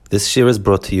This year is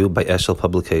brought to you by Eshel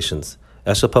Publications.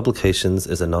 Eshel Publications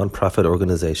is a non-profit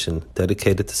organization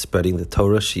dedicated to spreading the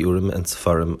Torah, Shiurim, and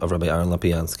Sefarim of Rabbi Aaron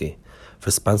Lapiansky. For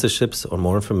sponsorships or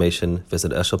more information,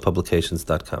 visit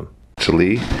eshelpublications.com.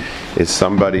 Actually, is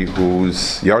somebody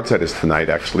whose yahrzeit is tonight,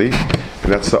 actually,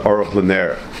 and that's the Aruch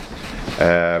LaNer.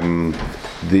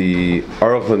 The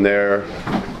Aruch LaNer,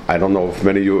 I don't know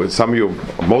if some of you,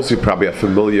 most of you probably are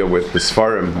familiar with the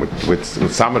Sfarim, with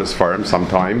some of the Sfarim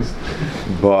sometimes,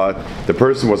 but the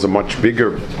person was a much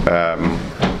bigger,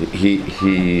 he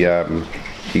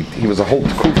was a whole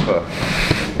tkufa,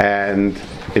 and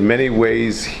in many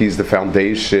ways he's the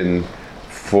foundation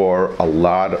for a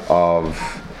lot of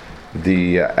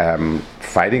the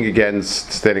fighting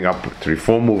against, standing up to the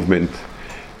reform movement,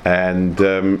 and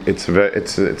it's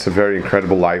a very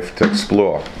incredible life to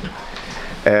explore.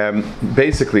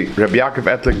 Basically, Rabbi Yaakov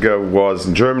Ettlinger was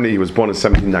in Germany. He was born in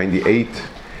 1798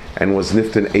 and was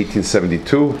nifted in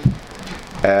 1872.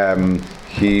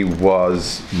 He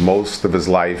was most of his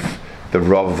life the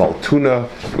Rav of Altoona,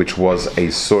 which was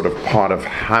a sort of part of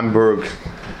Hamburg,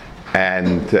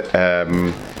 and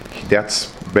that's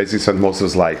basically spent most of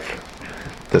his life.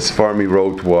 The Sfarim he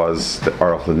wrote was the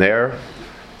Aruch LaNer,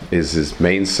 is his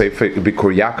main sefer.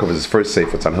 Bikur Yaakov is his first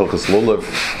sefer. It's on Hilchos Lulav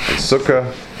and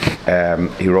Sukkah.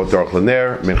 He wrote the Aruch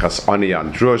LaNer, Minchas Ani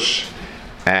on Drush,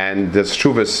 and the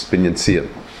Shuvas Binyan Tzion.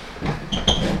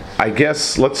 I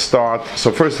guess let's start.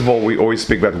 So first of all, we always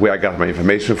speak about where I got my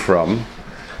information from.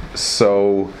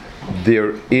 So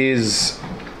there is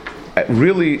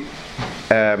really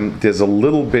there's a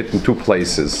little bit in two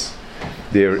places.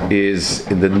 There is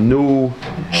in the new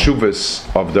Shuvas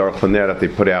of the Aruch LaNer that they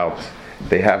put out.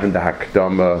 They have in the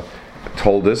Hakdama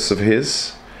told us of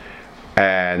his,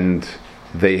 and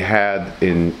they had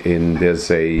in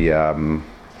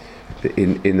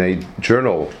a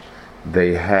journal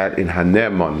they had in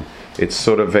Haneman. It's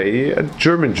sort of a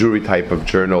German Jewry type of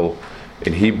journal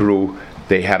in Hebrew.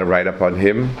 They had a write-up on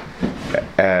him,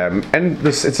 and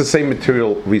it's the same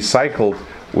material recycled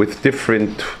with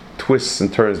different twists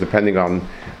and turns depending on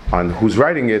who's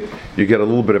writing it. You get a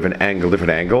little bit of different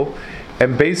angle.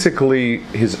 And basically,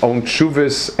 his own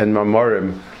Shuvas and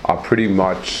Mamarim are pretty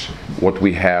much what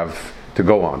we have to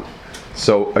go on.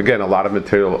 So again, a lot of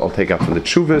material I'll take out from the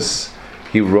Shuvas.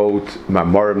 He wrote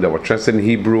Mamarim that were translated in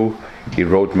Hebrew. He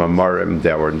wrote Mamarim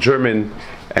that were in German,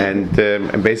 and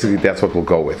basically that's what we'll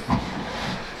go with.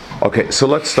 Okay, so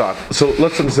let's start. So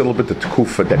let's understand a little bit the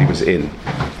Tkufa that he was in.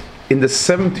 In the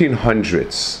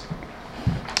 1700s,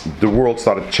 the world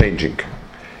started changing.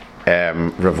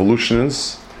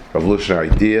 Revolutionary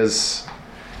ideas,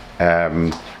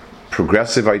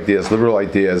 progressive ideas, liberal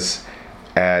ideas,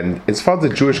 and as far as the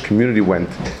Jewish community went,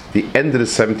 the end of the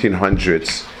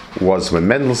 1700s was when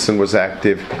Mendelssohn was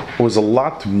active. It was a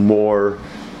lot more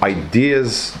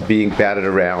ideas being batted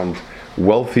around,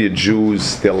 wealthier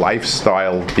Jews, their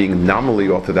lifestyle being nominally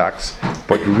Orthodox,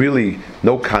 but really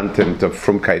no content of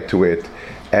Frumkeit to it.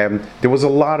 There was a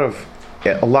lot of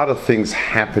things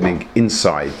happening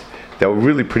inside that were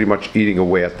really pretty much eating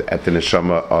away at the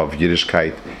neshama of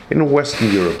Yiddishkeit in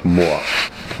Western Europe more.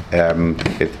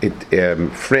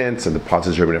 France and the parts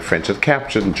of Germany that French had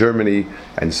captured, in Germany,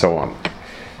 and so on.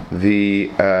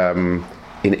 In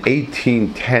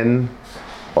 1810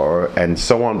 and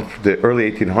so on, the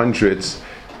early 1800s,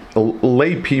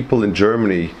 lay people in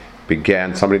Germany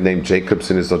began, somebody named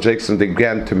Jacobson, they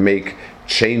began to make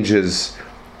changes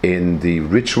in the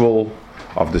ritual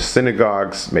of the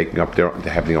synagogues, they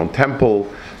have their own temple.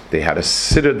 They had a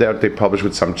siddur there they published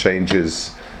with some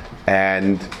changes,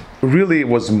 and really it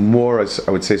was more, as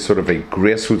I would say, sort of a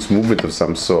grassroots movement of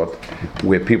some sort,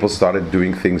 where people started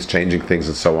doing things, changing things,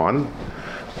 and so on.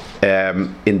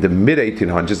 In the mid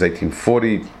 1800s,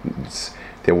 1840s,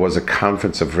 there was a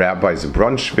conference of rabbis in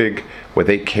Braunschweig where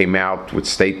they came out with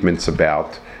statements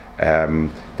about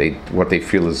what they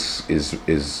feel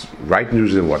is right in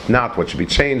Jerusalem, what not, what should be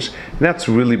changed. And that's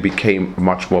really became a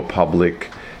much more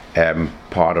public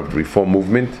part of the reform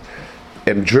movement.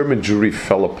 And German Jewry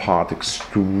fell apart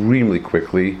extremely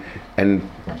quickly, and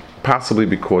possibly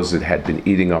because it had been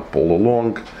eating up all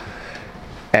along.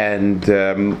 And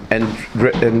Rabbi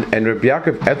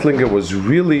Yaakov Ettlinger was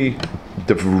really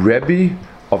the Rebbe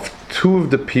of two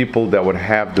of the people that would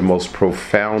have the most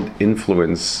profound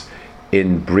influence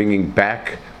in bringing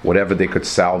back whatever they could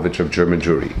salvage of German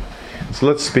Jewry. So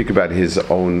let's speak about his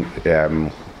own.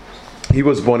 He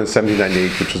was born in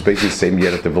 1798, which was basically the same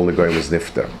year that the Vilna Gaon was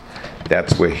nifter.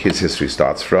 That's where his history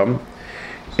starts from.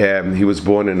 He was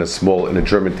born in a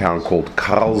German town called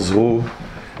Karlsruhe,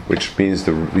 which means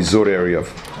the resort area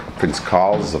of Prince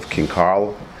Karl's, of King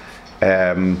Karl.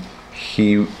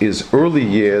 His early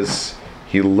years,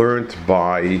 he learned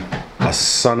by a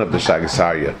son of the Shagas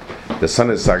Aryeh. The son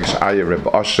of the Shagas Aryeh, Reb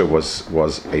Asher,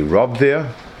 was a Rav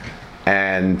there,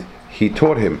 and he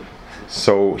taught him.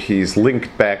 So he's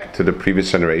linked back to the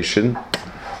previous generation.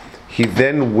 He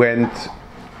then went,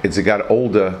 as he got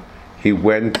older, he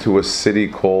went to a city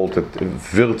called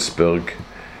Würzburg,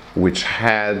 which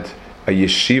had a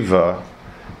yeshiva,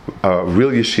 a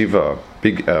real yeshiva,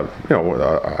 big, I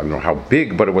don't know how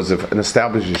big, but it was an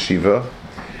established yeshiva.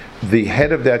 The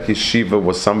head of that yeshiva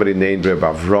was somebody named Reb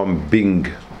Avram Bing.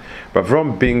 Reb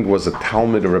Avram Bing was a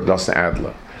Talmud of Reb Nosson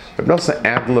Adler. Reb Nosson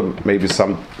Adler, maybe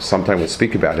sometime we'll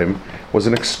speak about him, was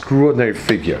an extraordinary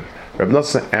figure. Reb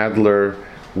Nosson Adler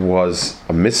was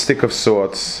a mystic of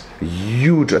sorts,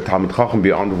 huge, a Talmud Chacham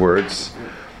beyond words.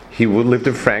 He lived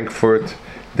in Frankfurt.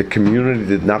 The community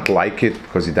did not like it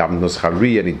because he davened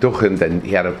Nuschari and he duchend, and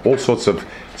he had all sorts of,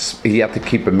 he had to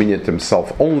keep a minyan to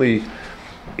himself only.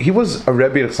 He was a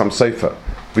Rebbe of Chassam Sofer.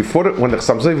 When the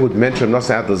Chassam Sofer would mention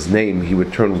Nosson Adler's name, he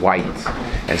would turn white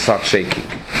and start shaking.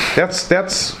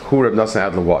 That's who Reb Nosson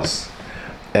Adler was.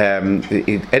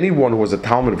 Anyone who was a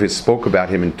Talmud of his spoke about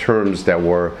him in terms that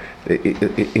were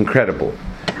incredible.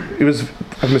 He was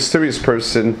a mysterious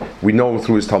person. We know him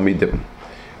through his Talmidim.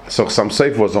 So Chassam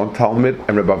Sofer was on Talmud,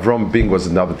 and Reb Avram Bing was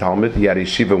another Talmud. He had a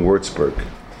yeshiva in Würzburg.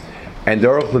 And the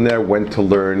Aruch LaNer went to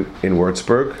learn in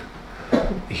Würzburg.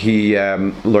 He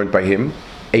learned by him.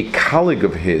 A colleague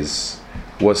of his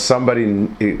was somebody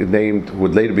named, who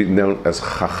would later be known as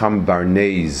Chacham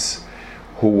Barnez,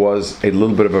 who was a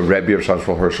little bit of a Rebbe of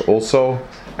Shlomo Hirsch also,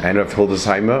 and of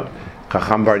Hildesheimer.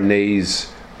 Chacham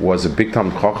Barnez was a big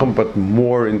Talmud Chacham, but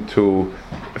more into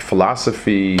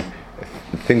philosophy,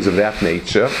 things of that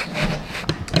nature,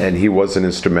 and he was an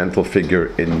instrumental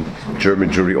figure in German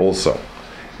Jewry also.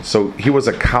 So he was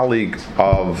a colleague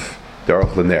of the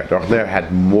Aruch LaNer. The Aruch LaNer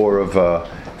had more of a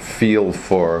feel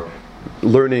for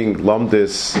learning,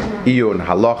 Lamdis, Iyun,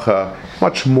 Halacha,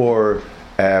 much more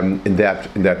in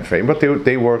that frame, but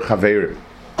they were Chaverim.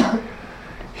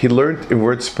 He learned in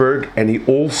Würzburg, and he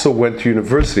also went to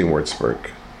university in Würzburg.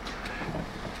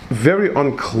 Very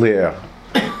unclear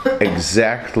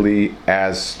exactly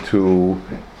as to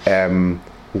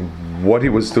what he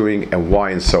was doing and why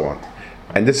and so on.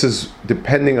 And this is,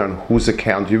 depending on whose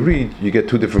account you read, you get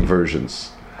two different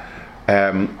versions.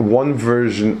 One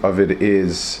version of it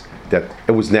is that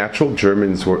it was natural.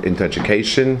 Germans were into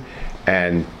education,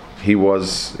 and he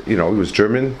was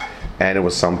German, and it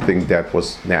was something that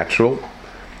was natural.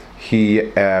 He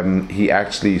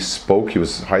actually spoke. He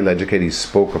was highly educated. He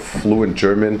spoke a fluent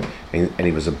German, and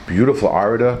he was a beautiful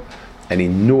orator, and he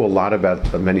knew a lot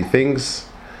about many things.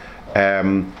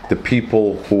 There are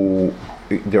people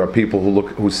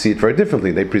who see it very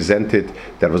differently. They present it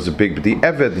that was a big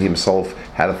Eved. He himself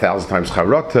had 1,000 times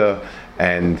charata,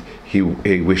 and he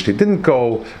wished he didn't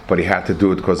go, but he had to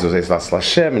do it because it was Eslas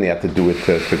Lashem, and he had to do it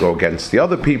to go against the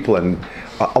other people, and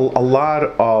a lot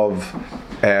of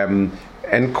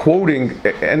and quoting,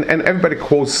 and everybody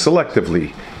quotes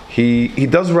selectively. He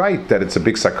does write that it's a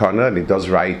big sakana, and he does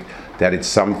write that it's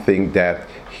something that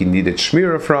he needed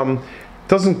shmira from.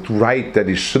 Doesn't write that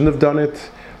he shouldn't have done it.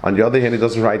 On the other hand, he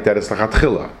doesn't write that it's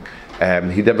lachatchila.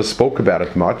 He never spoke about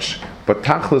it much, but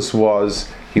Tachlis was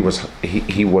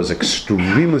he was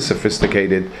extremely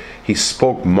sophisticated. He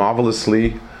spoke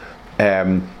marvelously.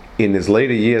 In his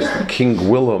later years, King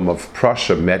Wilhelm of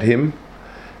Prussia met him,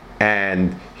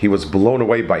 and he was blown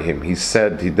away by him. He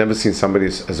said he'd never seen somebody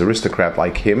as aristocrat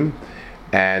like him,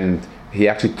 and he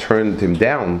actually turned him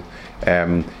down.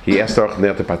 He asked Aruch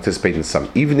LaNer to participate in some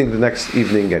evening the next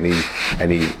evening, and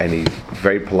he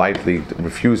very politely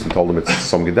refused and told him it's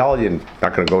Som Gedalia, and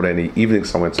not going to go to any evening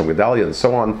somewhere at Som Gedalia, and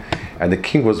so on. And the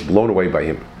king was blown away by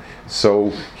him.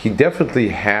 So he definitely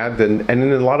had, and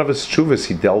in a lot of his tshuvas,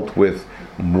 he dealt with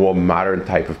more modern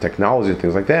type of technology and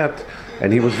things like that,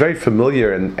 and he was very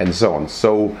familiar and so on.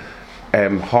 So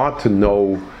hard to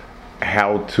know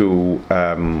how to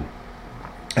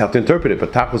interpret it,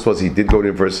 but Tachlis was he did go to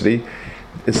university.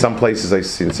 In some places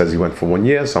it says he went for 1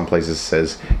 year, some places it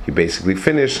says he basically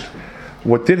finished.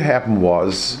 What did happen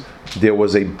was there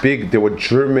were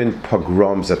German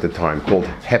pogroms at the time called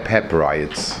Hep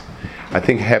riots. I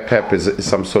think Hep is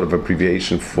some sort of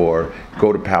abbreviation for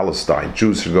go to Palestine.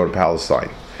 Jews should go to Palestine.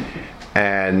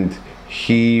 And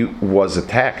he was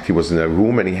attacked. He was in a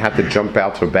room and he had to jump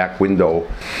out through a back window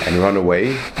and run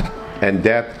away. And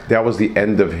that was the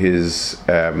end of his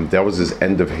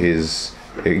end of his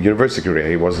university career.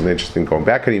 He wasn't interested in going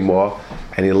back anymore,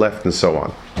 and he left and so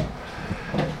on.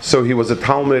 So he was a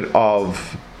Talmud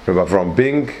of Reb Avram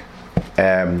Bing.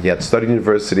 He had studied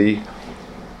university,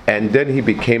 and then he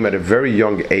became, at a very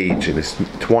young age, in his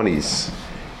 20s,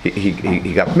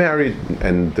 he got married,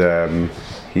 and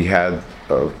he had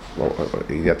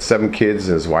 7 kids,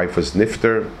 and his wife was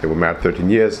Nifter. They were married 13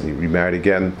 years, and he remarried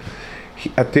again.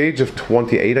 At the age of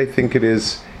 28, I think it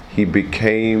is, he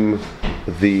became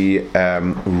the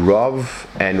Rav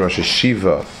and Rosh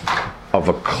Hashiva of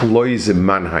a klois in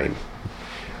Mannheim.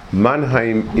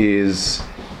 Mannheim was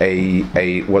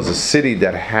a city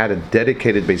that had a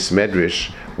dedicated Beis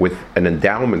Medrash with an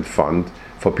endowment fund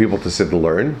for people to sit and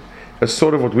learn. It's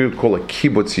sort of what we would call a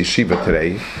kibbutz yeshiva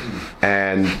today.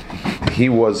 And he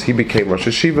became Rosh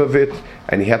Hashiva of it,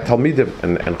 and he had Talmidim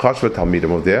and Chashva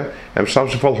Talmidim over there. And Sham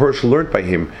Shafal Hirsch learned by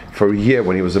him for a year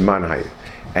when he was in Mannheim.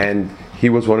 And he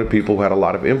was one of the people who had a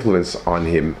lot of influence on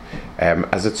him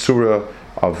as a tzura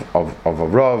of a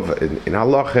Rav in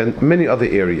Halach and many other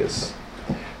areas.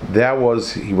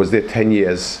 He was there 10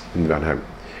 years in Mannheim.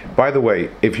 By the way,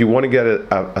 if you want to get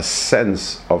a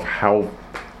sense of how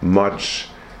much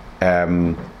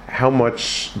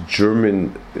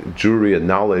German Jewry and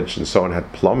knowledge and so on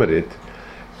had plummeted,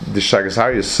 the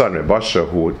Shagasari's son, Rebasha,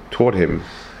 who taught him,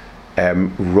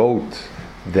 wrote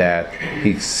that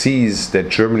he sees that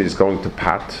Germany is going to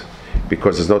pat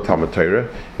because there's no Talmud Torah,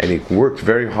 and he worked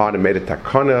very hard and made a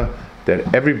takana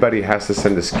that everybody has to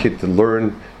send this kid to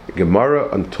learn Gemara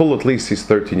until at least he's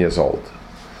 13 years old.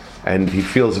 And he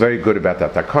feels very good about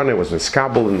that. Takana. It was in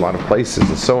Skabel in a lot of places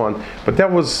and so on, but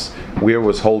that was where it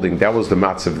was holding. That was the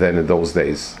matzav then in those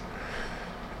days.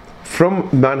 From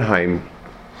Mannheim,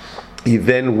 he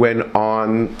then went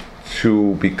on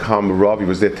to become Rav. He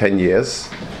was there 10 years,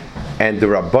 and the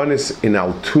Rabbanis in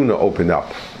Altoona opened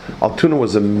up. Altoona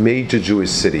was a major Jewish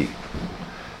city.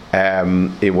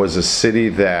 It was a city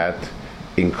that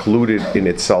included in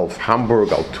itself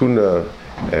Hamburg, Altoona,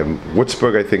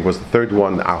 Würzburg, I think, was the third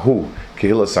one, Ahu,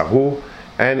 Kehillas Ahu,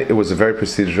 and it was a very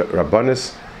prestigious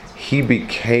Rabbanis. He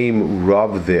became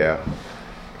Rav there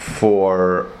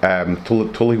for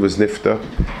till he was Nifta.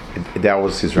 That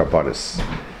was his Rabbanis.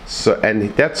 So,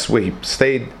 and that's where he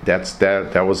stayed.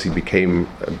 He became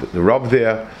the Rav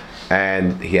there,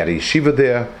 and he had a yeshiva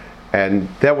there, and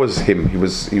that was him. He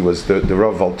was the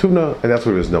Rav of Altoona, and that's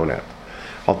what he was known at.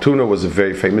 Altoona was a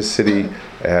very famous city.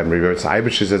 Rebbe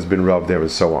Eibeshes has been Rav there,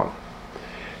 and so on.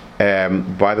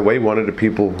 By the way, one of the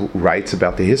people who writes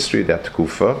about the history of that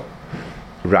Tkufa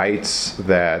writes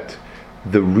that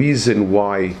the reason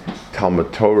why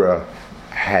Talmud Torah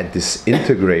had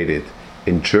disintegrated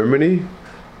in Germany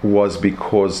was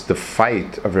because the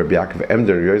fight of Rabbi Yaakov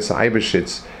Emder and Rebbe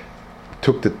Eibeshes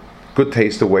took the good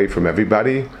taste away from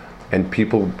everybody, and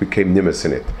people became nimis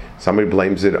in it. Somebody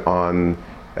blames it on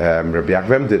Rabbi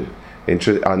Yaakov Emden,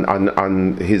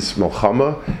 on his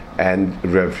Melchama, and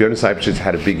Rabbi Yonas Eibeshes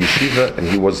had a big yeshiva, and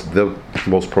he was the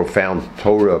most profound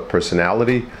Torah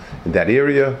personality in that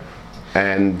area,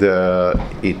 and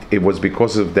it was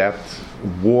because of that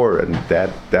war and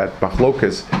that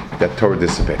machlokas that Torah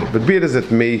dissipated. But be it as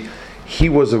it may, he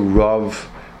was a Rav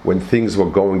when things were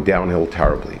going downhill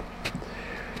terribly.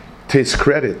 To his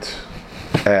credit,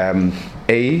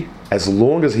 as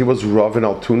long as he was Rav in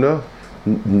Altoona,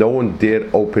 no one dared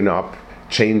open up,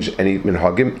 change any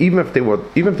minhagim, even if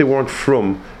they weren't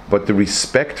from, but the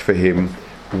respect for him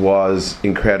was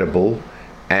incredible,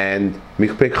 and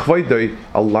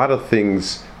a lot of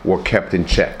things were kept in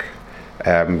check.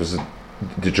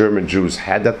 The German Jews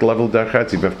had that level of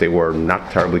derchatz, even if they were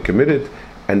not terribly committed,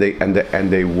 and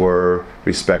they were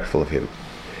respectful of him.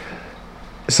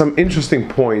 Some interesting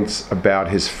points about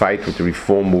his fight with the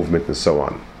Reform movement and so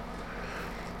on.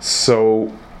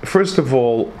 So, first of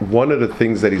all, one of the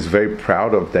things that he's very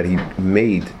proud of that he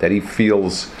made, that he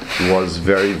feels was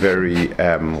very, very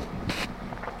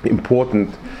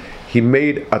important, he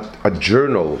made a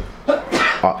journal,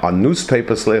 a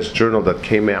newspaper/journal that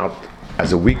came out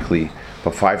as a weekly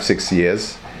for 5-6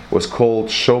 years. It was called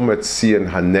Shomer Tzion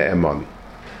HaNe'eman.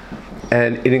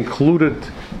 And it included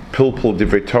Pilpul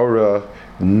Divrei Torah,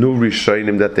 new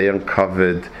Rishonim that they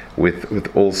uncovered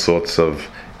with all sorts of,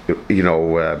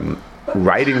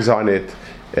 writings on it,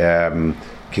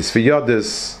 Kisvei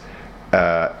Yodis,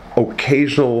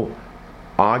 occasional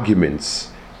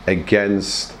arguments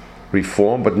against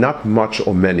reform, but not much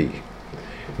or many.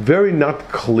 Very not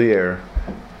clear.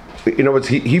 In other words,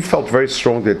 he felt very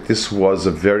strong that this was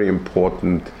a very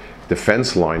important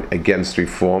defense line against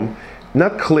reform.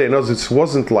 Not clear. In other words, it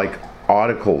wasn't like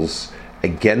articles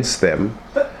against them.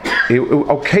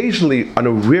 Occasionally, on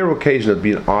a rare occasion, there'd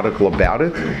be an article about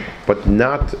it, but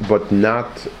not.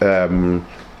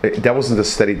 That wasn't a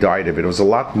steady diet of it. It was a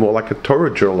lot more like a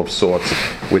Torah journal of sorts,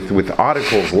 with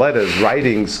articles, letters,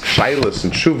 writings, shailas,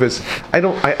 and shuvas.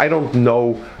 I don't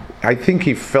know. I think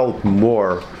he felt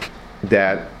more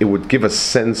that it would give a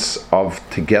sense of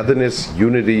togetherness,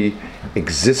 unity,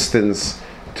 existence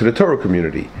to the Torah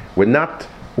community. We're not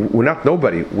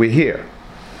nobody, we're here.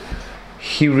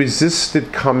 He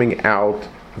resisted coming out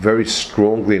very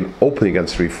strongly and openly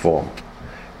against reform.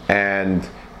 And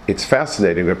it's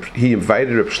fascinating. He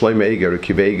invited Reb Shlomo Eiger, Reb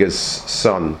Akiva Eiger's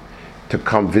son, to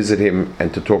come visit him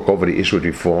and to talk over the issue of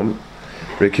reform.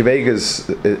 Reb Akiva Eiger's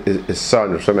his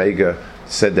son, Reb Shlomo Eiger,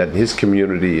 said that in his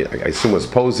community, I assume it was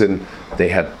Posen, they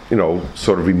had,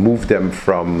 sort of removed them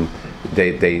from,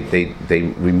 they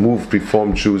removed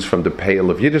Reform Jews from the pale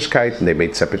of Yiddishkeit, and they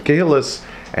made separate kehillas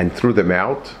and threw them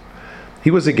out. He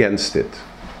was against it.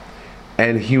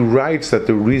 And he writes that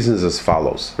the reason is as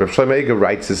follows. Reb Shlomo Eiger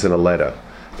writes this in a letter,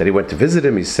 that he went to visit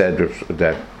him. He said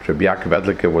that Rabbi Yaakov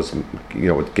Edliker was,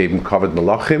 it gave him kavod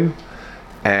malachim,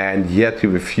 and yet he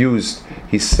refused.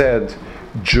 He said,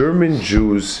 German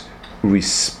Jews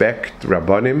respect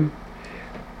Rabbanim.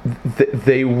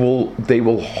 They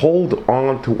will hold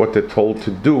on to what they're told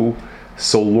to do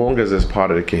so long as it's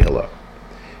part of the kehillah.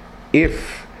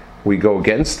 If we go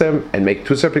against them and make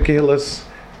two separate kehillas,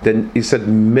 then he said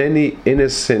many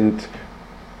innocent,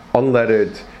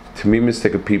 unlettered,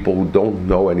 Tamimistic people who don't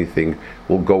know anything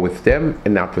will go with them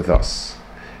and not with us.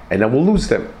 And then we'll lose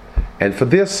them. And for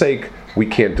their sake, we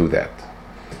can't do that.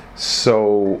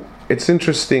 So it's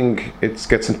interesting, it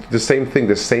gets the same thing,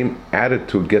 the same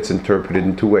attitude gets interpreted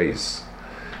in two ways.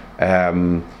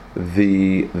 The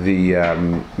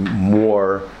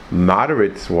more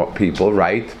moderate people,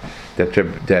 right, that the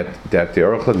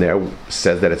Aruch LaNer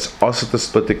says that it's also to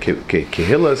split the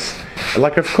kehillas,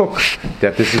 like Rav Kook,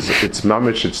 that it's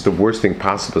mamish, it's the worst thing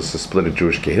possible is to split a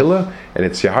Jewish kehillah, and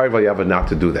it's Yahar Vayava not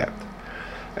to do that.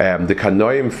 The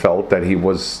Kanoim felt that he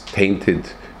was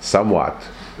tainted somewhat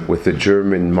with the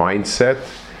German mindset,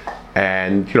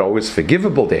 and it was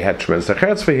forgivable. They had tremendous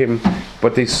acharts for him,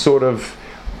 but they saw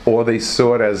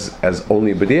it as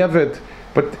only b'diavad.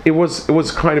 But it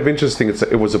was kind of interesting.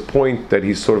 It was a point that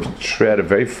he sort of tread a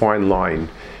very fine line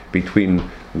between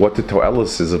what the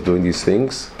to'elis is of doing these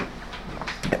things,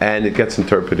 and it gets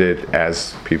interpreted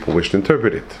as people wish to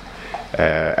interpret it.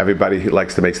 Everybody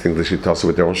likes to make things l'shitasa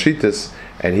with their own shittas,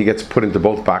 and he gets put into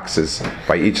both boxes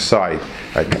by each side.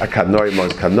 A kanoim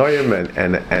amongst kanoim,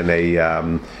 and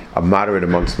a moderate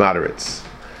amongst moderates.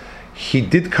 He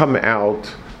did come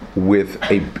out with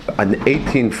an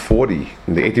 1840, in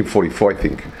the 1844, I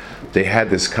think, they had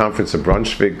this conference in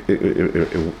Brunswick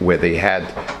where they had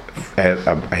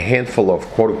a handful of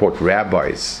quote-unquote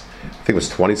rabbis, I think it was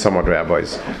 20 some odd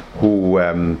rabbis, who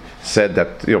said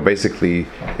that, basically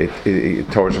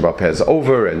Torah Shabbat Peh is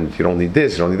over and you don't need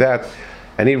this, you don't need that.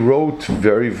 And he wrote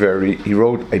he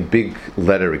wrote a big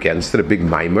letter against it, a big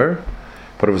mimer,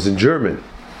 but it was in German.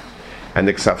 And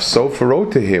the Ksaf Sofer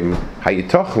wrote to him,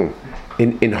 Hayitochen.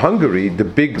 In Hungary, the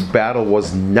big battle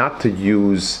was not to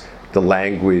use the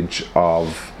language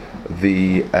of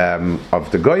the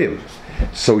Goyim.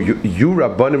 So you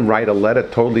Rabbanim write a letter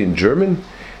totally in German.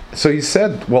 So he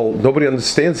said, well, nobody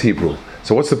understands Hebrew.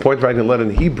 So what's the point of writing a letter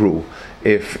in Hebrew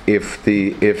if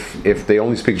they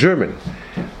only speak German?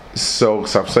 So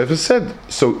Ksaf Sofer said,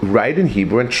 so write in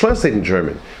Hebrew and translate in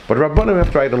German. But Rabbanim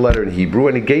have to write a letter in Hebrew,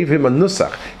 and he gave him a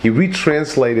nusach. He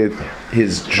retranslated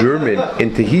his German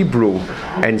into Hebrew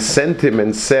and sent him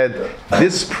and said,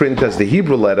 this print as the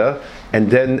Hebrew letter, and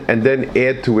then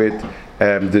add to it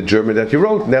the German that you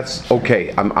wrote. And that's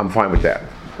okay. I'm fine with that.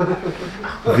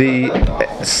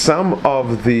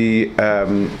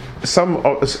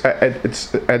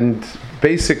 And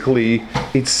basically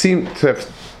it seemed to have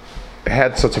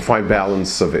had such a fine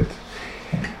balance of it.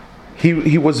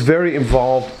 He was very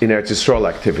involved in Eretz Yisrael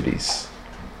activities.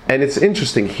 And it's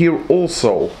interesting, here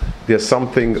also there's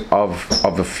something of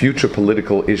the future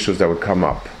political issues that would come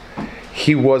up.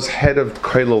 He was head of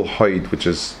Kollel Hoid, which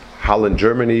is Holland,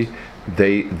 Germany.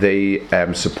 They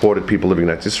supported people living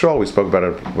in Eretz Yisrael. We spoke about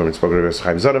it when we spoke about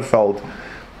Chaim Sonnenfeld.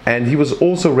 And he was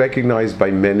also recognized by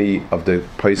many of the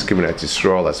Poskim in Eretz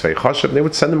Yisrael as very chashuv. They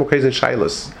would send him occasional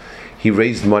shailas. He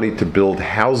raised money to build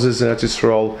houses in Eretz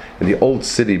Yisrael, and the old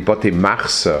city Batei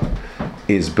Machsa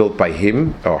is built by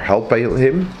him or helped by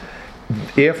him.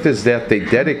 After his death, they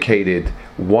dedicated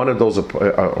one or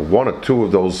two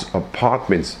of those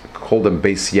apartments, called them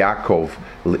Beis Yaakov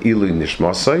Le'ilu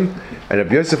Nishmasai, and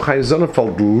Rabbi Yosef Chaim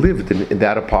Sonnenfeld lived in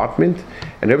that apartment,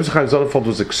 and Rabbi Yosef Chaim Sonnenfeld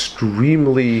was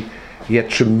he had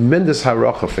tremendous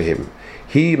haracha for him.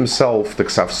 He himself, the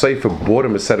Ksaf Sofer, bought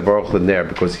him a set of Aruch LaNer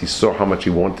because he saw how much he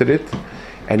wanted it,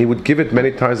 and he would give it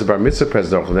many times to Bar Mitzvah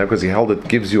President Aruch LaNer because he held it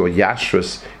gives you a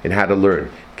yashrus in how to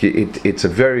learn. It's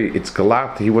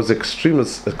galat. He was extreme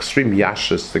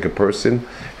yashrus like a person,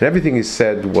 and everything he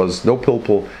said was no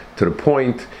pilpul to the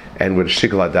point, and with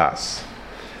Shigla Das.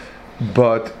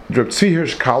 But Reb Tzvi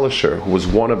Hirsch Kalischer, who was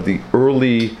one of the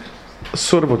early,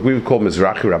 sort of what we would call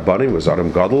Mizrachi Rabbanim, was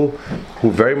Adam Gadol, who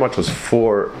very much was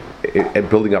for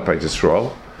building up Eretz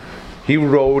Yisrael. He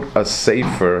wrote a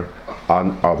sefer, a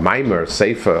Maimer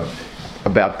sefer,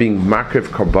 about being makriv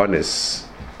karbanis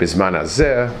bisman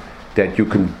hazeh, that you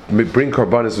can bring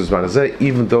karbanis bisman hazeh,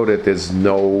 even though that there's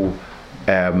no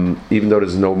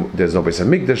Beis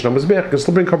Hamikdash, no Mizbeach, you can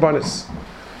still bring karbanis.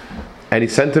 And he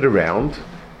sent it around,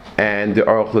 and the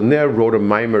Aruch LaNer wrote a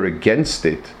Maimer against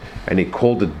it, and he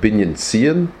called it Binyan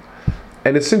Tzion.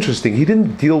 And it's interesting, he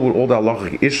didn't deal with all the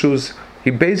halachic issues.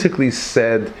 He basically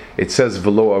said, it says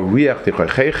V'lo ariach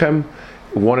tichaychem,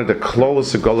 one of the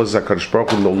klolus segolas HaKadosh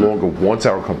Baruch Hu no longer wants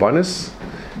our karbanis,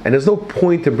 and there's no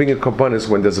point in bringing karbanis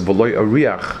when there's a V'lo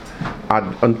ariach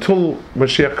until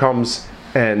Mashiach comes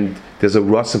and there's a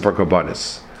rasim for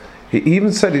karbanis. He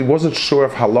even said he wasn't sure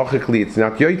if halachically it's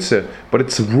not yotzeh, but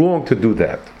it's wrong to do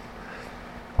that.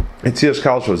 Tzvi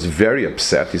Kalischer was very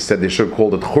upset. He said they should have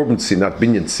called it Churban Tzin, not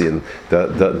Binyan Tzin,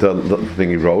 the thing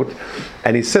he wrote.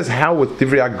 And he says, how with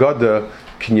Divrei Agada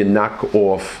can you knock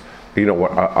off, a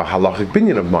halachic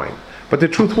binyan of mine? But the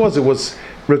truth was,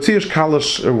 Tzvi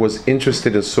Kalischer was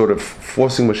interested in sort of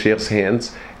forcing Mashiach's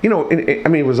hands.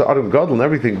 It was out of God and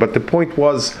everything, but the point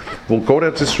was, we'll go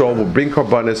to Eretz Yisrael, we'll bring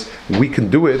karbanis, we can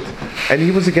do it, and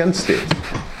he was against it.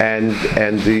 And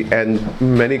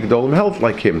many Gedolim held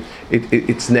like him.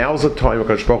 It's now's the time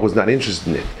HaKadosh Baruch Hu was not interested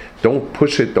in it. Don't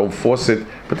push it, don't force it.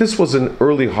 But this was an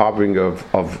early harbinger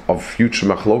of future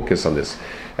machlokes on this.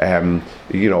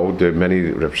 The many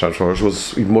Reb Shlomo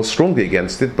was more strongly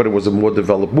against it, but it was a more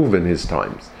developed movement in his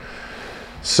times.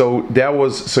 So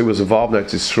he was involved in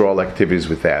Eretz Yisrael activities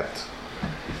with that.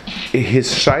 His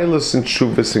shilas and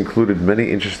shuvas included many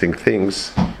interesting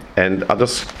things, and I'll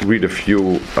just read a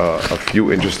few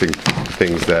interesting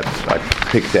things that I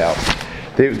picked out.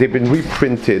 They've been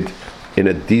reprinted in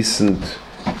a decent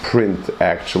print,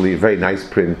 actually, a very nice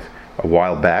print a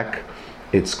while back.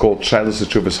 It's called Shilas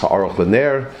and Shuvas Ha'aruch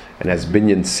LaNer, and has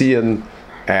Binyan Tzion,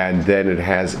 and then it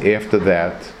has, after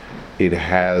that, it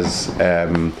has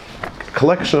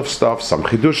collection of stuff, some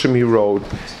chidushim he wrote,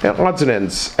 and odds and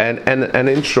ends, and an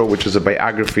intro, which is a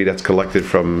biography that's collected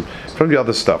from the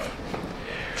other stuff.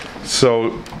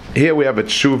 So here we have a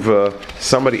tshuva.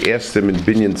 Somebody asked him in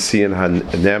Binyan Tzion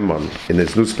HaNeman, in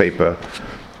his newspaper,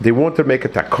 they want to make a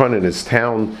takon in his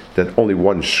town that only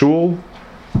one shul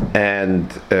and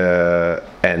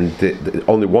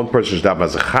only one person should have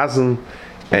as a chazan,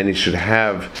 and he should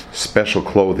have special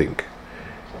clothing.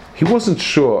 He wasn't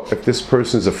sure if this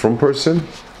person is a frum person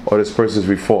or this person is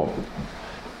reformed,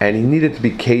 and he needed to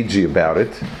be cagey about it.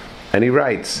 And he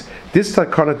writes, "This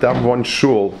takanat dav one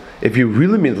shul, if you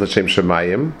really mean l'shem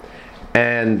shemayim,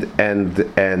 and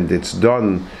it's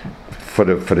done for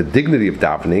the dignity of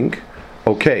davening,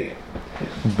 okay.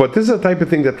 But this is the type of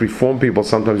thing that reform people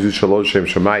sometimes use shalom shem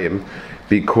shemayim,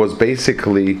 because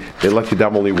basically they let you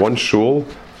daven only one shul,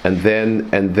 and then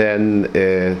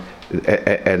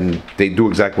they do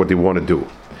exactly what they want to do."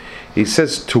 He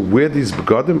says to wear these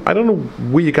begadim, I don't know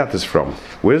where you got this from.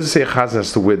 Where does it say a chazan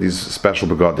has to wear these special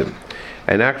begadim?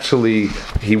 And actually,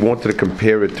 he wanted to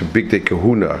compare it to Big Day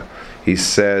Kahuna. He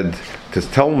said, to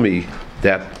tell me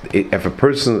that if a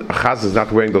chazan is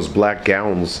not wearing those black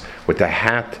gowns with a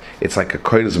hat, it's like a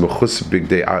kohen's mechusah Big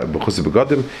Day mechusah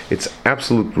begadim. It's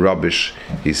absolute rubbish.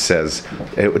 He says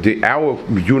our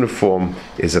uniform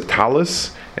is a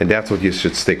talis, and that's what you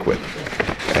should stick with.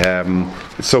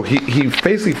 So he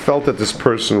basically felt that this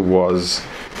person was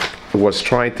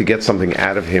trying to get something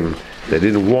out of him they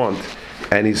didn't want,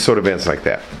 and he sort of answered like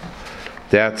that.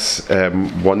 That's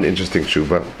one interesting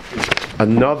tshuva.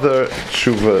 Another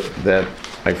tshuva that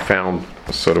I found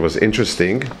sort of was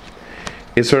interesting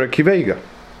is Reb Akiva Eiger.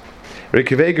 Reb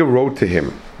Akiva Eiger wrote to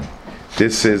him.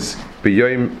 This is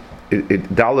B'yoyim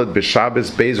Daled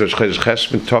B'Shabbos Beis Rosh Chodesh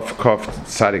Cheshvan Tov Kov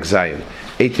Tzadik Zayin,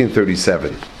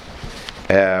 1837.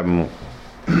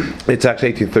 It's actually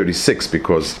 1836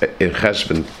 because in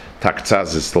Cheshvan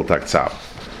Taktzaz is still Taktzah.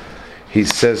 He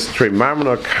says, "Trei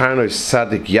Marmona Karnois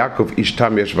Tzadik Yaakov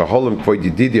Ishtam Yesh V'Holem Kvoy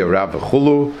Dididia Rav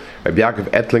V'Chulu Rabbi Yaakov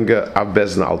Ettlinger Av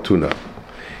Bezna Altuna."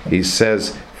 He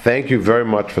says, "Thank you very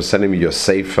much for sending me your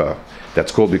sefer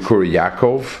that's called Bikuri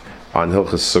Yaakov on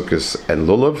Hilchos Sukkos and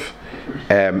Lulav.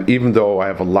 Even though I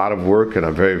have a lot of work and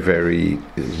I'm very, very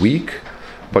weak,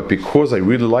 but because I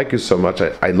really like you so much,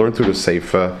 I learned through the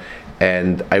sefer,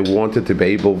 and I wanted to be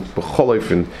able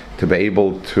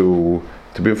to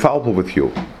be infallible with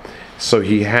you." So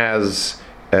he has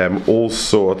all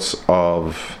sorts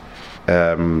of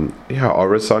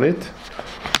auras on it,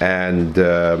 and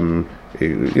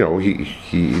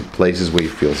he places where he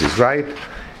feels he's right,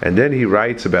 and then he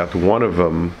writes about one of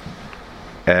them.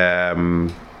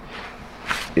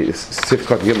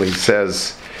 Sifkat Gimel, he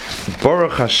says,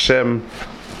 Baruch Hashem,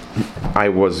 I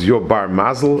was your bar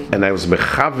mazel, and I was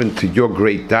mechaven to your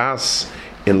great das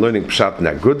in learning Pshat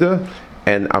Naguda,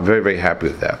 and I'm very, very happy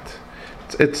with that.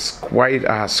 It's quite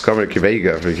a haskamer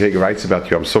Kivega. Kivega writes about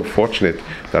you. I'm so fortunate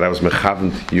that I was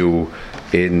mechaven to you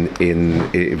in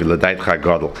V'ladait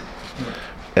Chagadol.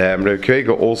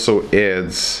 Kivega also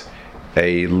adds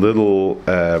a little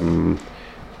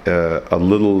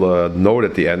note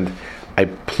at the end.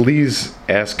 I'm please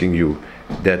asking you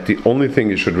that the only thing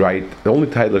you should write, the only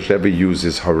title you should ever use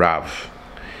is Harav,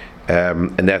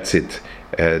 and that's it.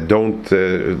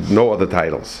 No other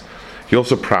titles. He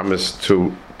also promised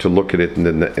to look at it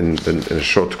in a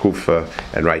short kufa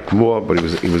and write more, but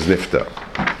he was nifta.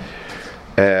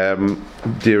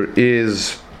 There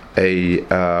is a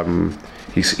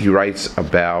he writes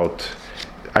about,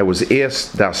 I was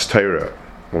asked Das Torah,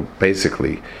 well,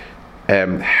 basically,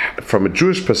 from a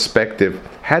Jewish perspective,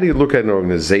 how do you look at an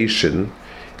organization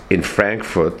in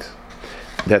Frankfurt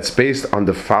that's based on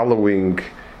the following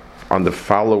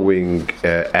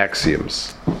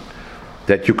axioms: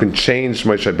 that you can change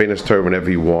Moshe Rabbeinu's Torah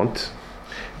whenever you want,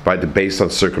 based on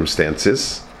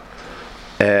circumstances.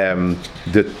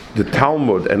 The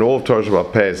Talmud and all of Torah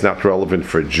Shabbat Peh is not relevant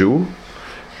for a Jew.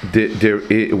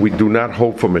 We do not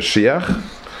hope for Mashiach.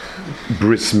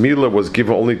 Bris Milah was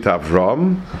given only to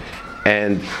Avram,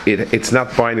 and it's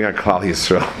not binding on Klal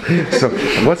Yisrael. So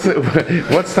what's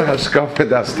the hashkafa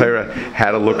das Torah?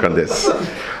 How to look on this?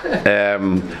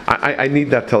 I need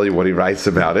not tell you what he writes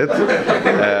about it,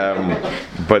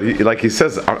 but he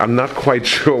says, I'm not quite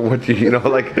sure what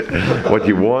what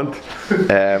you want,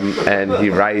 and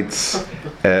he writes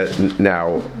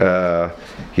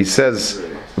he says,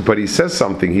 but he says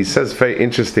something. He says very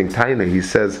interesting. Taina. He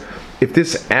says, if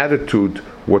this attitude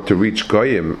were to reach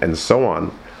Goyim and so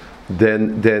on,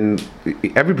 then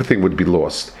everything would be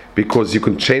lost, because you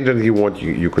can change anything you want,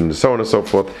 you can so on and so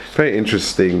forth. Very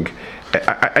interesting.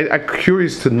 I'm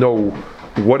curious to know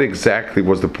what exactly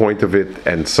was the point of it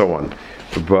and so on.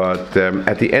 But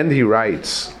at the end he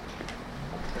writes,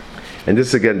 and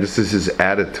this is his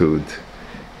attitude,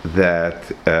 that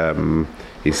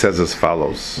he says as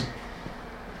follows: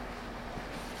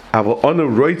 we want to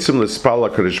Yisrael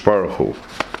Kadosh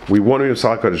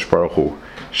Baruch Hu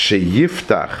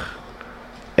sheyiftach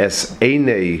es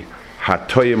einei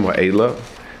hatoyim ha'ela,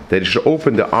 that he should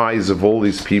open the eyes of all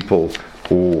these people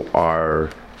who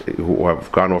have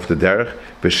gone off the derech,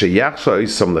 v'sheyachsa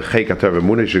isam lechek atar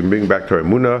v'munah, should bring back to our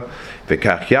emunah,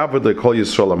 v'kach yavad lekol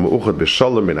Yisrael ha'mu'uchad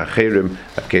b'shalom min acherim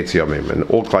at ketz yamim, and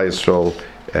all Klal Yisrael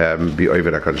be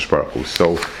over HaKadosh Baruch Hu.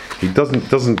 So he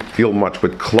doesn't deal much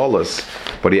with klolos,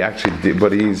 but he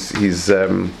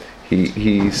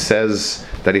says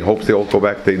that he hopes they all go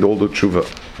back, they all do tshuva.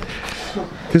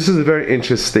 This is a very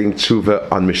interesting tshuva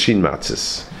on machine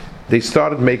matzahs. They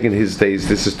started making his days,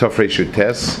 this is Tov Reish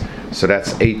Tes, so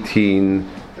that's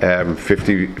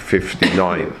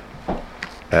 1859.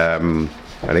 And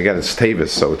again, it's Tavis,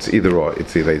 so it's either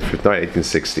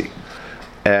 1860.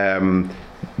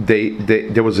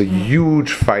 There was a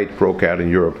huge fight broke out in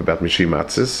Europe about machine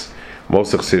matzahs.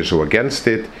 Most of the were against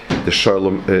it. The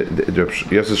Sholem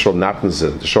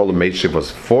Nathanson, the Sholem Meishiv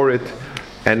was for it,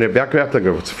 and Rebbe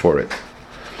Yaakov was for it.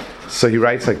 So he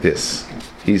writes like this.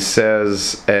 He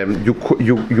says, you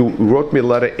wrote me a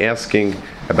letter asking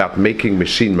about making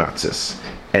machine matzahs,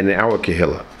 and in our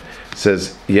kehillah.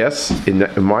 Says, yes, in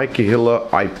my kehillah,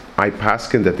 I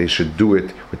paskin that they should do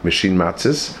it with machine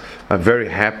matzahs. I'm very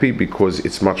happy because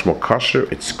it's much more kosher,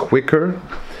 it's quicker.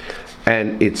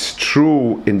 And it's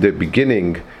true, in the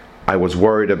beginning, I was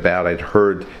worried about, I'd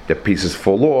heard that pieces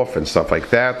fall off and stuff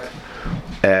like that,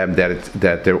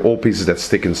 that they're all pieces that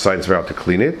stick inside, it's very hard to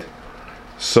clean it.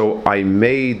 So I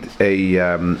made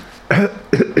I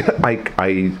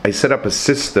set up a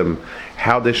system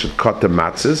how they should cut the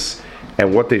matzahs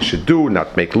and what they should do,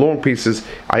 not make long pieces.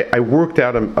 I worked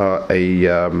out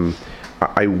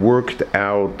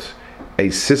a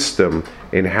system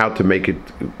in how to make it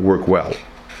work well.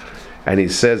 And he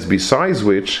says, besides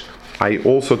which, I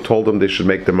also told them they should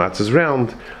make the matzahs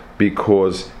round,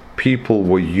 because people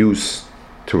were used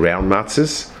to round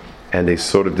matzahs and they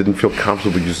sort of didn't feel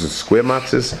comfortable using square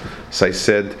matzahs. So I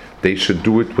said they should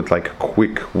do it with like a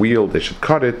quick wheel. They should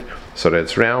cut it so that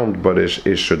it's round, but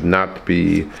it should not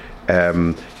be,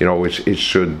 it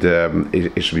should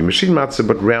be machine matzah,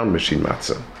 but round machine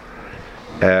matzah.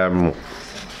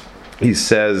 He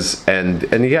says, and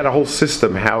he had a whole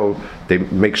system how they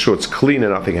make sure it's clean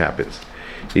and nothing happens.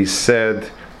 He said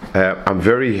I'm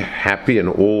very happy, and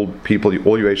all people,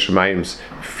 all you Shemayim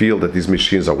feel that these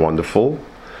machines are wonderful.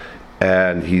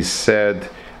 And he said,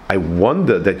 I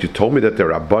wonder that you told me that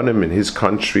there are Rabbanim in his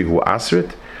country who answer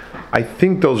it. I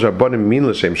think those Rabbanim mean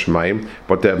L'Shem Shemayim,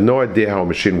 but they have no idea how a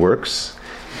machine works.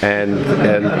 And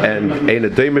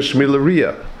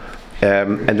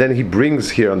then he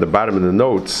brings here on the bottom in the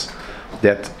notes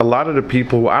that a lot of the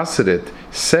people who answered it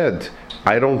said,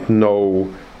 I don't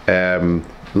know, I'm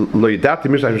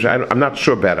not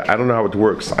sure about it. I don't know how it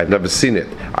works. I've never seen it.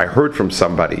 I heard from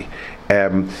somebody.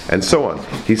 And so on.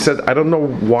 He said, I don't know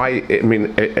why, I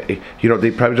mean, they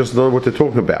probably just don't know what they're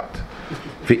talking about.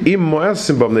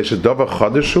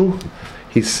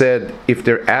 He said, if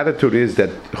their attitude is that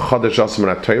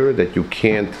that you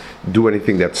can't do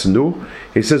anything that's new,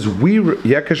 he says, we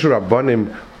Yekesh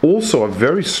Rabbanim also are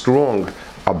very strong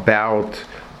about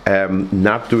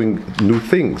not doing new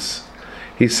things.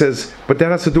 He says, but that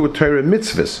has to do with Torah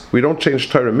mitzvahs. We don't change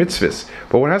Torah mitzvahs.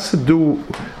 But what has to do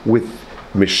with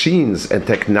machines and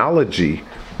technology,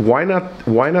 why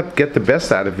not get the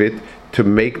best out of it to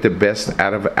make the best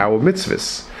out of our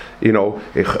mitzvahs?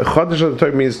 Chodesh of the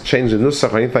Torah means change the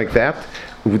nusach or anything like that.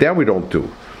 That we don't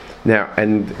do. Now,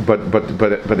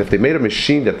 but if they made a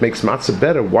machine that makes matzah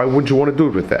better, why wouldn't you want to do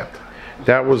it with that?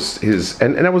 That was his,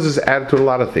 and that was his attitude to a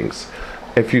lot of things.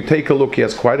 If you take a look, he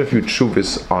has quite a few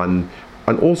tshuvas on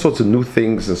all sorts of new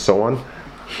things and so on.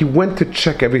 He went to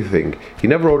check everything. He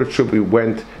never wrote a tshuva. He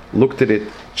went, looked at it,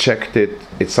 checked it.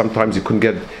 Sometimes he couldn't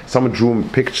get. Someone drew him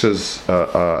pictures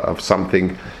of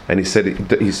something, and he said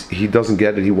he doesn't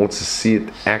get it. He wants to see it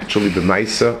actually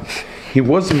b'maisa. He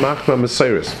was machma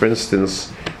Mesiris. For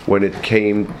instance, when it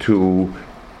came to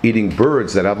eating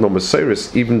birds that have no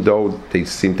Mesiris, even though they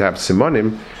seem to have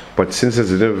simanim, but since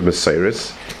there's a din of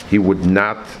Mesiris, he would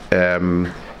not.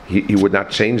 He would not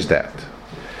change that.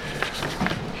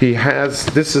 He has.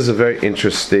 This is a very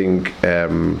interesting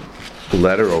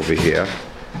letter over here,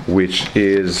 which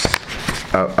is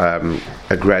a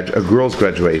girl's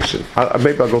graduation.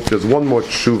 Maybe I'll go through. There's one more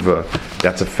tshuva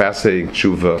that's a fascinating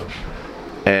tshuva,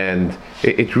 and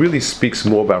it really speaks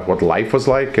more about what life was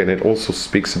like, and it also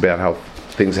speaks about how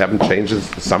things haven't changed in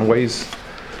some ways.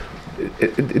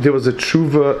 There was a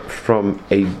tshuva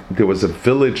there was a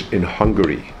village in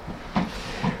Hungary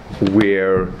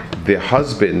where the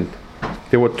husband.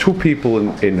 There were two people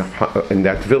in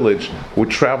that village who would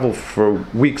travel for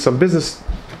weeks on business.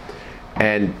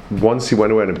 And once he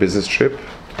went away on a business trip,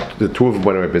 the two of them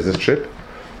went away on a business trip,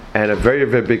 and a very,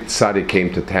 very big tzaddik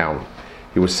came to town.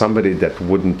 He was somebody that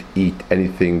wouldn't eat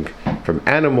anything from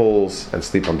animals and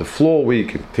sleep on the floor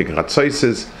week and take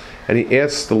ratzoises. And he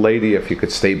asked the lady if he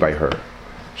could stay by her.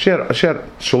 She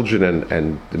had children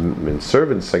and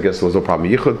servants. I guess there was no problem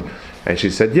yichud. And she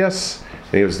said yes.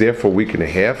 And he was there for a week and a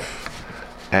half.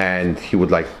 And he would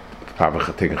take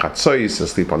a chatzos and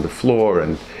sleep on the floor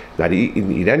and not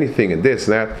eat anything and this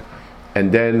and that.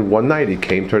 And then one night he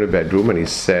came to the bedroom and he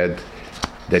said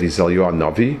that he's Eliyahu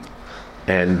Navi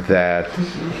and that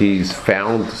he's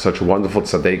found such wonderful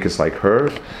tzaddikas like her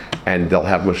and they'll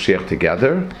have Mashiach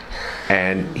together.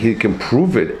 And he can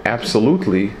prove it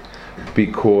absolutely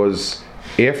because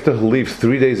after he leaves,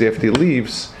 3 days after he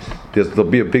leaves, there'll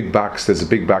be a big box. There's a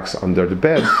big box under the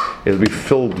bed. It'll be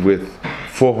filled with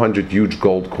 400 huge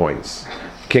gold coins.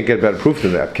 Can't get better proof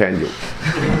than that, can you?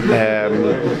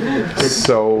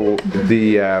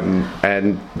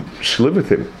 And she lived with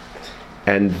him,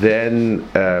 and then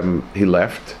he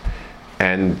left.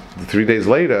 And 3 days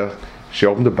later, she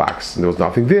opened the box, and there was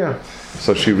nothing there.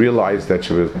 So she realized that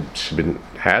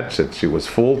that she was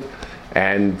fooled,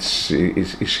 and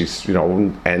she's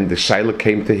and the shaila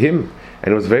came to him,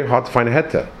 and it was very hard to find a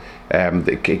heta.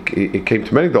 It came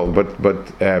to many dollars,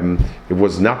 but it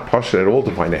was not posh at all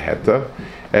to find a heta.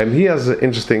 He has an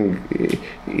interesting.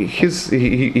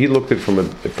 He looked at it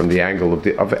from the angle of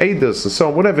Eidos and so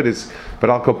on, whatever it is. But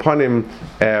Al Kopanim,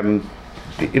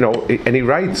 and he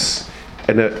writes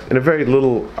in a very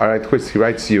little twist. He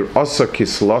writes Yir Osa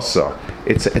Kislasa.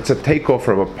 It's a takeoff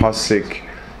from a pasuk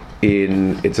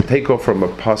in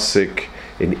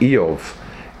Eov.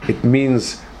 It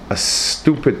means a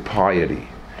stupid piety.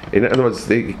 In other words,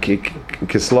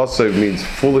 Kislasa means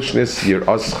foolishness, Yir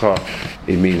Ascha,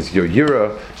 it means your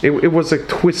Yira. It was a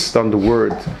twist on the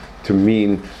word to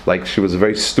mean like she was a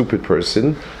very stupid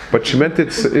person, but she meant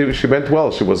she meant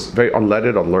well. She was very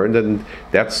unlettered, unlearned, and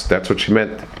that's what she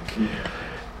meant.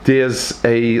 There's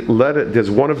a letter, there's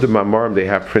one of the Mamarim they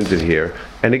have printed here,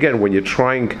 and again, when you're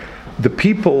trying, the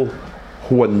people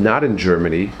who are not in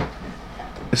Germany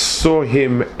saw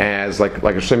him as like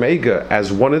a Shem Eiger,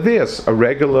 as one of theirs, a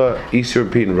regular East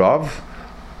European Rav,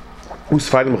 who's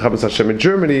fighting Milchemes Hashem in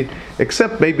Germany,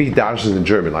 except maybe he dashes in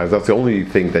German. Like, that's the only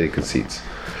thing that he concedes.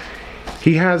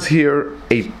 He has here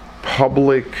a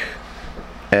public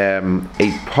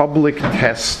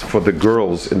test for the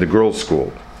girls in the girls'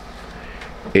 school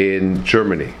in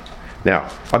Germany. Now,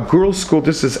 a girls' school,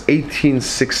 this is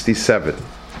 1867.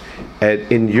 And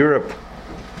in Europe,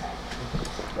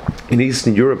 in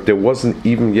Eastern Europe, there wasn't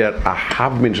even yet a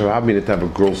havmin to have a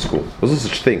girls' school. There wasn't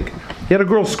such thing. He had a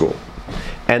girls' school.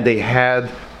 And they had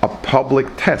a public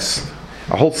test,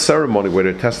 a whole ceremony where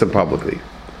they tested publicly.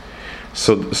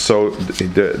 So the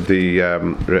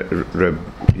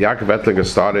Yaakov Ettlinger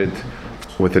started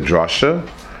with a drasha,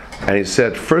 and he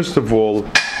said, first of all,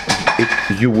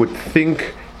 you would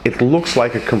think it looks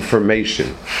like a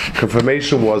confirmation.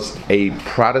 Confirmation was a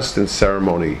Protestant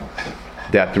ceremony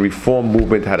that the Reform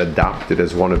movement had adopted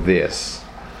as one of theirs.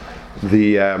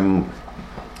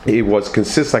 It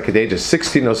consists like at the age of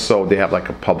 16 or so, they have like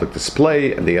a public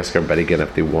display, and they ask everybody again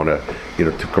if they want to,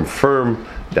 to confirm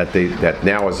that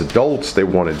now as adults they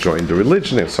want to join the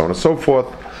religion and so on and so forth.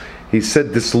 He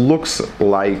said this looks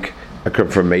like a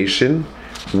confirmation,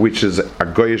 which is a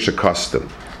goyish custom,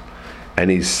 and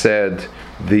he said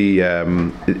the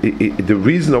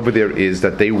reason over there is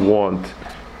that they want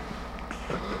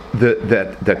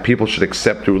that people should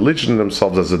accept the religion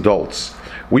themselves as adults.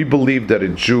 We believe that a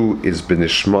Jew is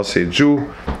benishmas a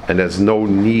Jew, and there's no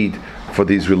need for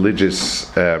these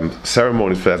religious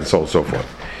ceremonies for that and so on and so forth.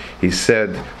 He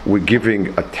said we're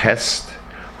giving a test,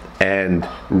 and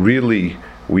really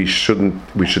we should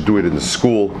do it in the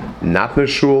school, not in the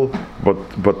shul, but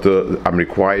I'm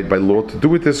required by law to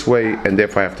do it this way, and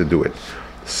therefore I have to do it.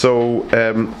 So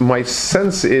my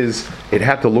sense is it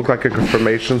had to look like a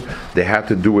confirmation. They had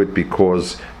to do it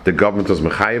because the government was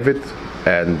mechayev it,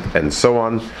 and so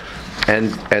on.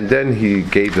 And then he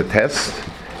gave the test,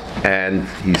 and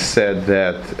he said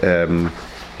that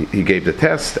he gave the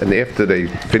test, and after they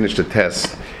finished the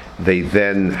test, they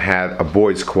then had a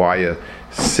boys' choir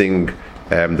sing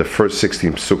the first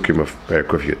 16 psukim of Perek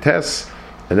Yotes,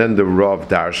 and then the Rav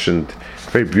darshaned,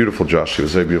 very beautiful Josh, he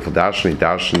was very beautiful darshan, he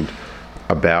darshaned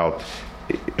about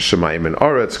Shemayim and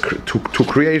Aretz, two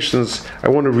creations. I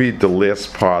want to read the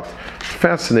last part.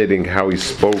 Fascinating how he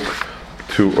spoke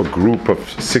to a group of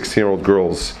 16-year-old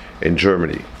girls in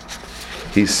Germany.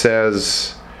 He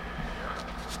says,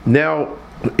 now,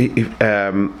 he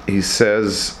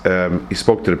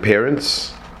spoke to the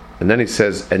parents, and then he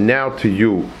says, and now to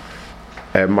you,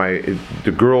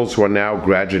 the girls who are now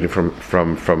graduating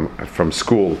from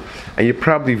school, and you're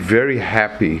probably very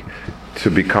happy to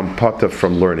become pata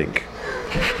from learning.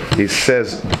 He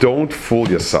says, don't fool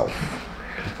yourself.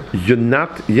 You're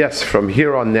not, yes, from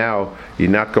here on now, you're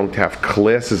not going to have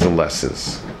classes and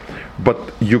lessons,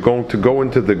 but you're going to go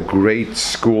into the great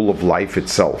school of life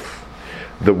itself.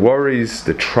 The worries,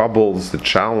 the troubles, the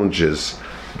challenges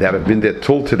that have been there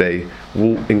till today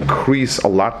will increase a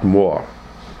lot more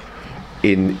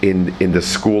in the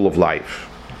school of life.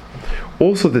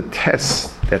 Also, the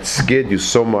tests that scared you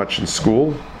so much in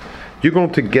school, you're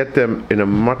going to get them in a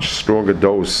much stronger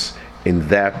dose in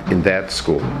that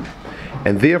school.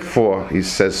 And therefore, he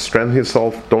says, strengthen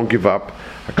yourself, don't give up.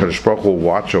 HaKadosh Baruch Hu will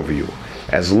watch over you.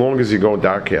 As long as you go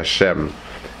Darkei Hashem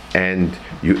and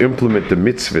you implement the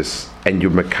mitzvahs and you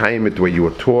mekayim it where you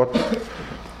were taught,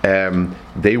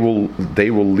 they will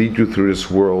lead you through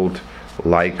this world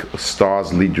like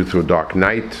stars lead you through a dark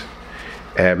night.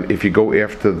 If you go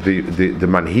after the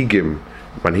manhigim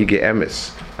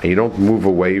emes, and you don't move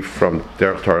away from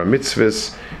derech Torah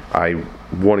mitzvahs, I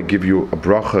want to give you a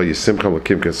bracha, Yisimcha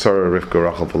Lakim Kesara, Rivka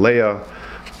Rachel Valeah.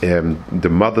 The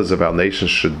mothers of our nation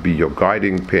should be your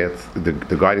guiding path,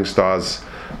 the guiding stars,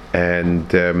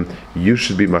 and you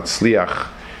should be matzliach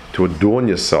to adorn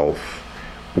yourself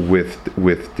with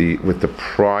the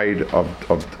pride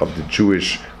of the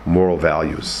Jewish moral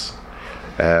values.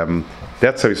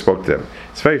 That's how he spoke to them.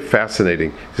 It's very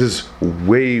fascinating. This is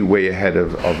way ahead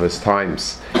of his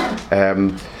times.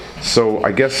 So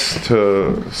I guess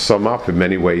to sum up in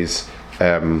many ways,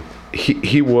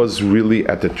 he was really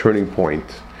at the turning point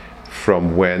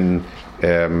from when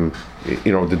the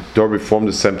Dor reformed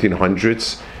the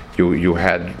 1700s. You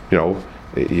had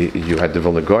the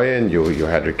Vilna Gaon, you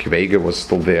had Akiva Eiger was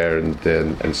still there,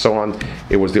 and so on.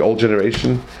 It was the old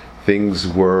generation. Things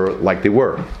were like they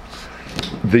were.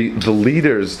 The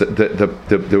leaders, the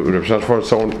Rav Shlomo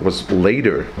so on was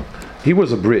later. He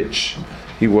was a bridge.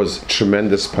 He was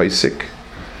tremendous Paisik.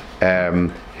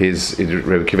 His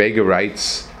Rabbi Akiva Eiger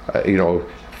writes,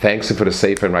 thanks him for the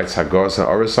Sefer and writes Hagos and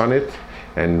Oris on it,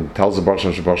 and tells the Baruch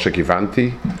Hashem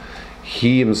Kivanti.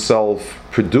 He himself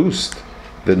produced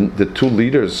the two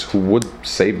leaders who would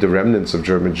save the remnants of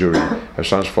German Jewry,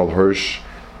 Schanschwald Hirsch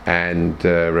and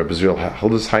Rebbe Zriel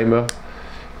Hildesheimer.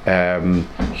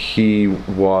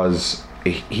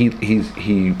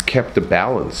 He kept the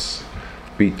balance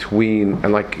between,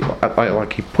 and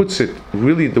like he puts it,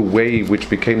 really the way which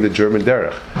became the German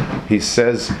derech. He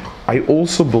says, I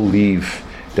also believe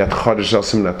that Chodesh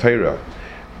Asim na Torah,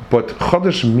 but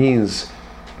Chodesh means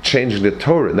changing the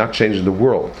Torah, not changing the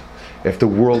world. If the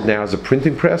world now has a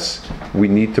printing press, we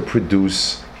need to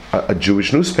produce a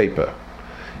Jewish newspaper.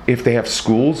 If they have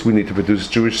schools, we need to produce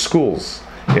Jewish schools.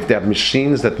 If they have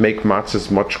machines that make matzahs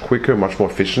much quicker, much more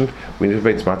efficient, we need to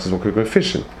make matzahs more quicker and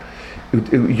efficient.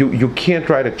 You can't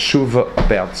write a tshuva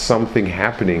about something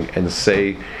happening and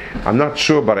say, I'm not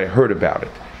sure, but I heard about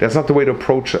it. That's not the way to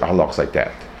approach halachos like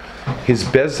that. His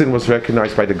bezdin was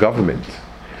recognized by the government.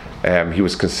 He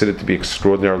was considered to be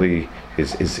extraordinarily,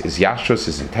 his yashrus,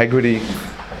 his integrity,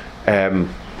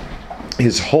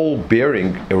 his whole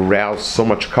bearing aroused so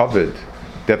much kavod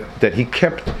that he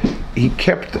kept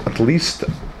at least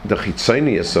the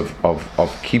chitzonius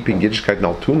of keeping Yiddishkeit in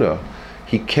Altoona.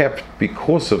 He kept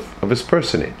because of his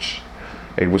personage.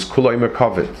 It was kulay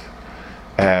merkavit.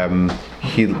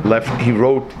 He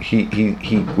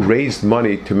raised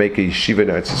money to make a yeshiva in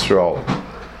Eretz Yisrael.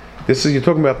 You're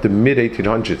talking about the mid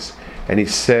 1800s, and he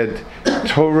said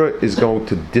Torah is going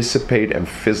to dissipate and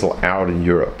fizzle out in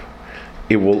Europe.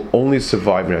 It will only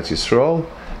survive in Eretz Yisrael,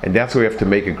 and that's why we have to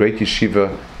make a great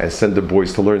yeshiva and send the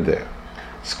boys to learn there.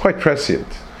 It's quite prescient.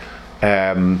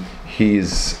 The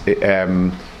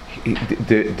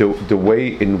way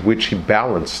in which he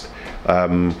balanced, there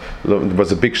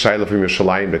was a big shaila from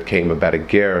Yerushalayim that came about a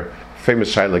ger,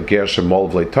 famous shaila ger shemol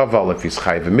v'lei taval, if he's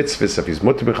chayiv mitzvahs, if he's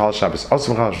mutter b'chal Shabbos,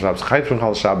 osam b'chal Shabbos, chayiv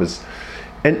b'chal Shabbos,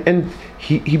 and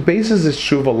he bases his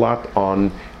shuv a lot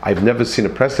on, I've never seen a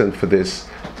precedent for this,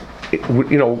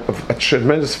 a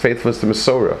tremendous faithfulness to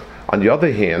Masorah. On the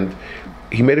other hand,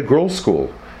 he made a girls'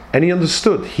 school, and he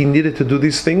understood he needed to do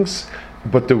these things,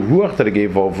 but the ruach that he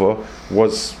gave over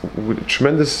was with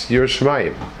tremendous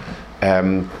Yerushalayim.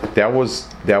 That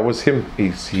was him.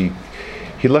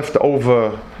 He left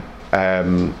over.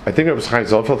 I think it was Chaim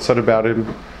Zonfeld said about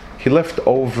him. He left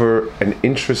over an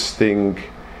interesting.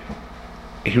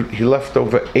 He left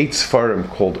over 8 Sfarim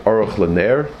called Aruch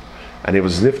L'Ner, and it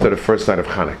was nifta the first night of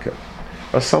Hanukkah,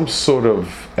 or some sort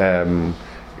of nibe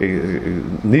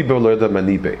l'erda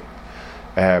manibe.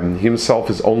 Himself,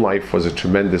 his own life was a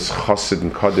tremendous chassid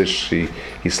and kaddish.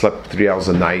 He slept 3 hours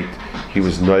a night. He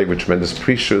was noig with tremendous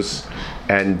precious,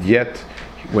 and yet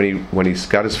when he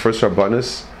got his first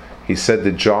rabbanis, he said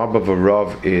the job of a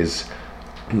rav is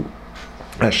he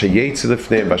has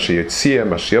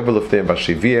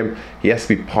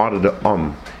to be part of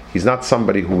the He's not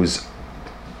somebody who is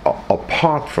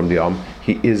apart from the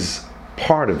he is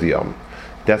part of the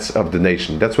that's of the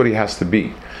nation. That's what he has to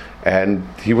be. And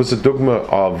he was a dogma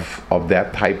of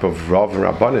that type of Rav and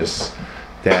Rabbanis,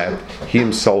 that he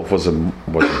himself was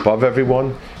above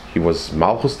everyone. He was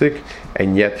malchustik,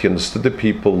 and yet he understood the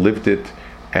people, lived it,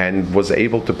 and was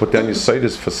able to put down his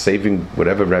sidus for saving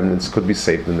whatever remnants could be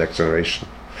saved in the next generation.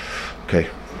 Okay.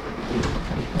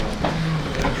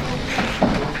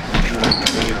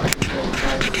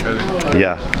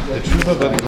 Yeah.